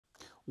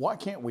Why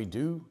can't we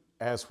do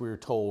as we're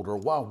told, or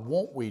why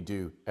won't we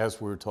do as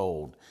we're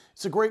told?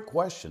 It's a great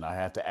question. I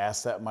have to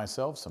ask that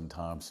myself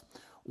sometimes.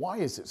 Why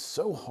is it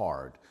so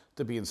hard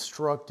to be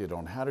instructed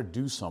on how to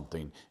do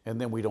something and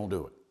then we don't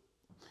do it?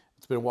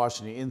 It's been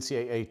watching the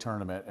NCAA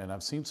tournament, and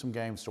I've seen some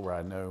games to where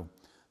I know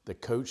the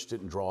coach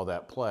didn't draw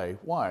that play.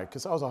 Why?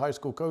 Because I was a high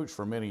school coach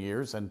for many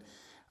years, and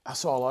I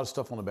saw a lot of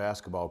stuff on the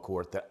basketball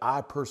court that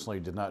I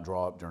personally did not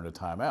draw up during the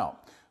timeout.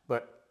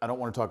 But I don't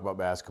want to talk about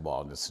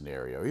basketball in this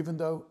scenario, even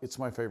though it's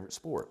my favorite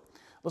sport.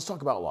 Let's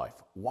talk about life.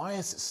 Why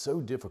is it so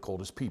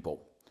difficult as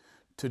people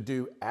to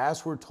do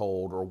as we're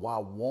told, or why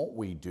won't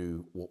we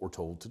do what we're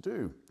told to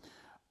do?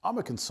 I'm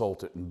a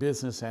consultant in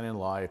business and in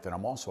life, and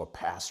I'm also a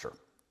pastor.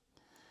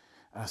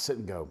 And I sit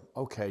and go,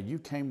 okay, you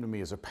came to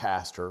me as a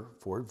pastor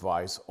for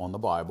advice on the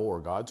Bible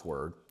or God's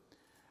Word.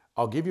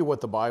 I'll give you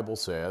what the Bible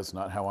says,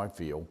 not how I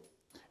feel,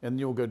 and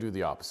you'll go do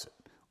the opposite.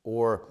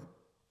 Or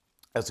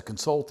as a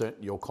consultant,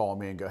 you'll call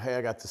me and go, hey,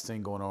 I got this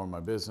thing going on in my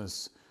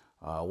business.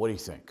 What do you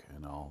think?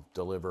 And I'll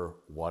deliver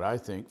what I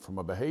think from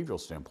a behavioral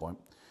standpoint.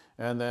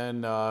 And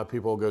then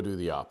people will go do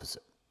the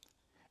opposite.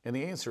 And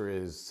the answer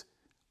is,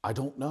 I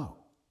don't know.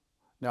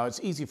 Now, it's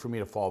easy for me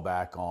to fall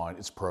back on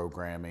it's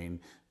programming,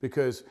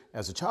 because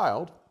as a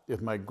child, if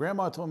my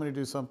grandma told me to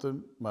do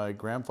something, my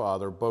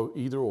grandfather, both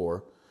either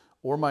or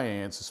my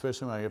aunts,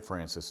 especially my Aunt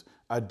Frances,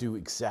 I'd do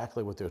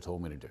exactly what they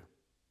told me to do.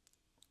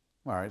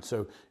 All right,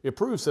 so it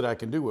proves that I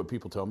can do what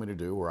people tell me to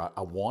do, or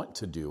I want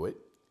to do it.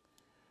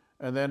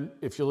 And then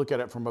if you look at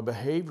it from a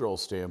behavioral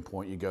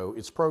standpoint, you go,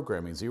 it's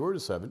programming, 0 to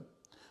 7.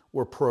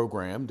 We're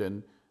programmed,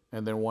 and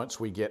then once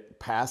we get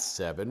past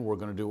 7, we're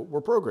going to do what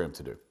we're programmed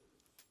to do.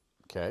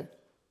 Okay?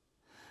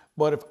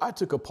 But if I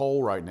took a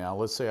poll right now,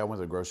 let's say I went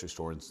to the grocery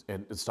store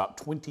and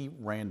stopped 20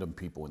 random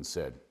people and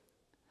said,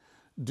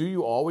 do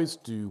you always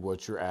do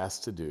what you're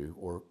asked to do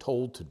or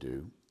told to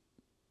do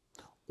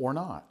or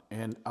not?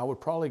 And I would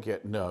probably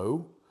get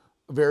no,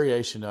 a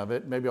variation of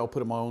it. Maybe I'll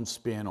put my own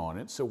spin on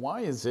it. So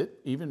why is it,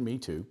 even me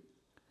too,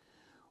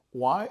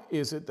 why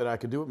is it that I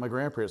could do what my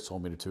grandparents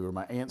told me to do or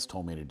my aunts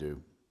told me to do,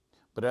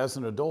 but as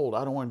an adult,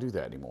 I don't want to do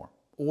that anymore?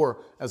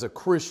 Or as a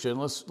Christian,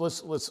 let's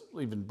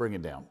even bring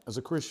it down. As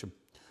a Christian,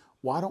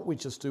 why don't we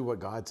just do what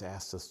God's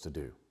asked us to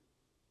do?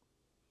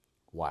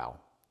 Wow.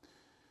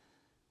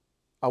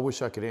 I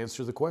wish I could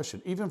answer the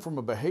question. Even from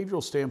a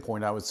behavioral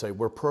standpoint, I would say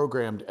we're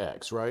programmed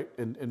X, right?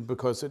 And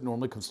because it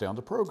normally comes down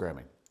to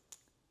programming.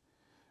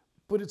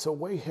 But it's a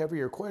way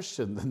heavier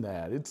question than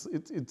that.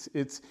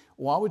 It's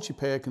why would you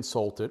pay a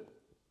consultant?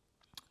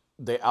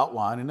 They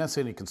outline, and that's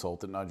any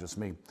consultant, not just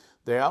me.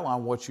 They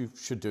outline what you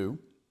should do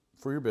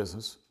for your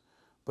business,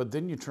 but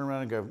then you turn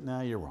around and go,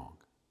 nah, you're wrong.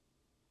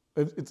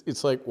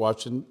 It's like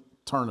watching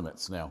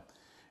tournaments now.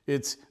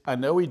 I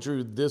know he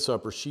drew this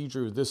up or she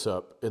drew this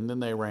up, and then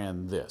they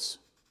ran this.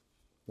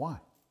 Why?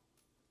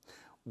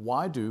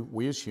 Why do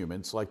we as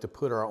humans like to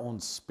put our own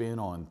spin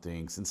on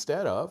things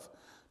instead of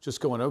just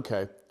going,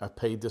 okay, I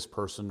paid this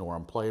person, or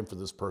I'm playing for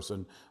this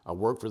person, I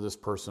work for this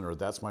person, or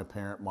that's my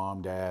parent,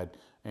 mom, dad,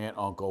 aunt,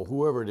 uncle,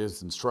 whoever it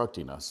is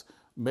instructing us.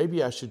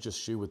 Maybe I should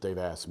just do what they've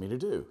asked me to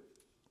do.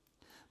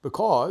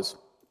 Because,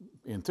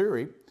 in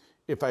theory,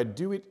 if I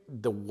do it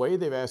the way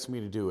they've asked me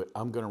to do it,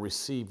 I'm going to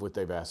receive what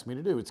they've asked me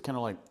to do. It's kind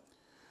of like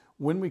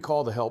when we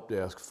call the help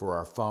desk for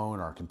our phone,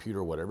 our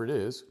computer, whatever it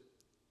is,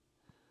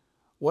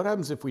 what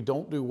happens if we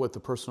don't do what the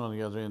person on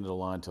the other end of the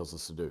line tells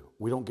us to do?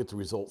 We don't get the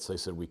results they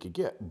said we could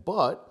get.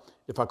 But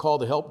if I call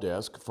the help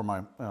desk for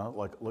my,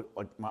 like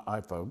my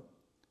iPhone,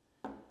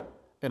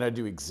 and I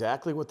do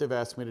exactly what they've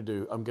asked me to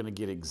do, I'm going to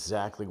get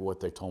exactly what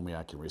they told me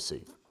I can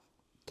receive.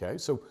 Okay,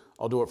 so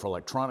I'll do it for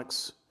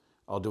electronics.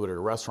 I'll do it at a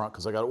restaurant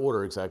because I got to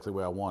order exactly the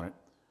way I want it.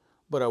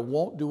 But I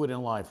won't do it in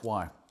life.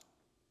 Why?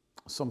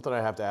 Something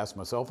I have to ask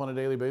myself on a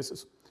daily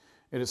basis.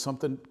 And it's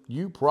something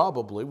you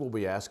probably will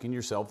be asking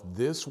yourself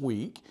this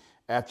week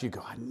after you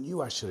go, I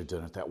knew I should have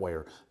done it that way,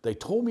 or they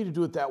told me to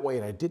do it that way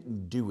and I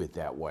didn't do it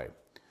that way.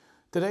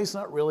 Today's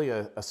not really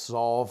a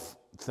solve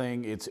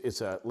thing.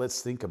 It's a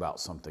let's think about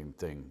something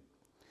thing.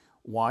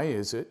 Why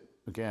is it,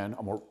 again,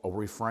 I'll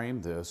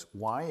reframe this,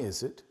 why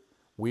is it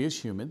we as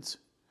humans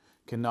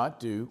cannot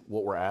do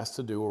what we're asked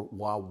to do, or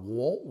why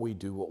won't we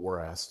do what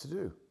we're asked to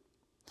do?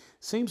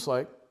 Seems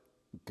like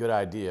a good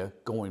idea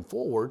going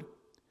forward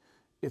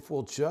if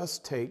we'll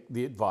just take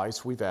the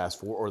advice we've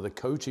asked for or the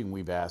coaching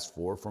we've asked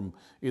for from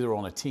either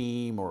on a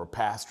team or a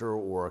pastor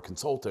or a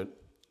consultant,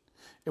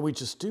 and we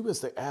just do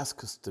as they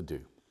ask us to do.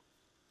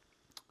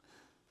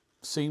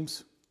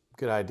 Seems a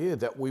good idea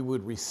that we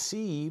would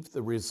receive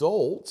the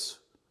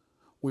results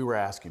we were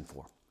asking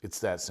for. It's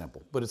that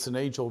simple. But it's an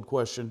age-old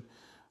question.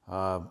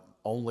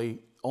 Only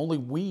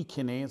we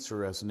can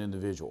answer as an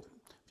individual.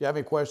 If you have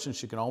any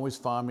questions, you can always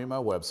find me at my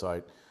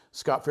website,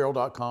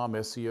 scotferrell.com,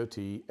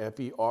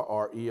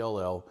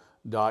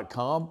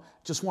 SCOTFERRELL.com.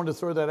 Just wanted to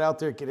throw that out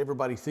there, get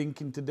everybody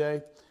thinking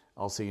today.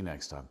 I'll see you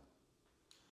next time.